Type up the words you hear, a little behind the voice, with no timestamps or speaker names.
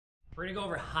We're gonna go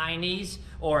over high knees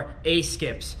or A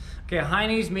skips. Okay, high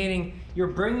knees meaning you're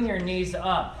bringing your knees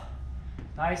up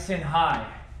nice and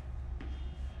high.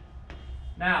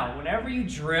 Now, whenever you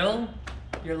drill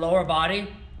your lower body,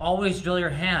 always drill your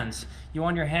hands. You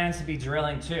want your hands to be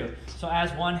drilling too. So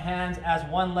as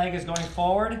one leg is going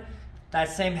forward, that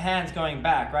same hand's going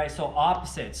back, right? So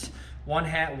opposites.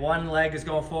 One leg is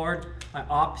going forward, my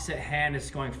opposite hand is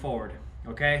going forward,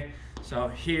 okay? So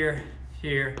here,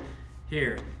 here,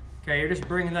 here. Okay, you're just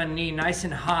bringing the knee nice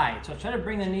and high. So try to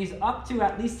bring the knees up to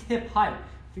at least hip height.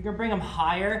 If you can bring them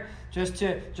higher, just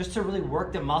to really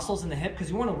work the muscles in the hip, because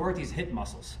you want to work these hip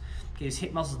muscles. Okay, these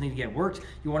hip muscles need to get worked.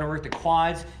 You want to work the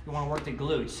quads, you want to work the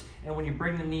glutes. And when you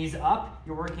bring the knees up,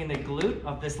 you're working the glute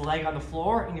of this leg on the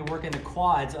floor, and you're working the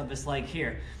quads of this leg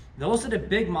here. Those are the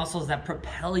big muscles that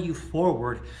propel you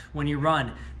forward when you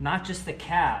run, not just the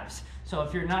calves. So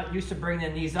if you're not used to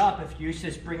bringing the knees up, if you're used to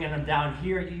just bringing them down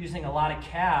here, you're using a lot of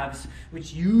calves,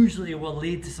 which usually will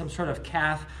lead to some sort of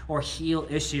calf or heel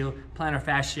issue, plantar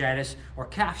fasciitis, or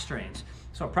calf strains.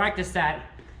 So practice that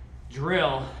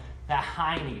drill, that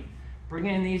high knee.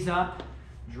 Bringing the knees up,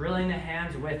 drilling the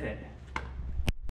hands with it.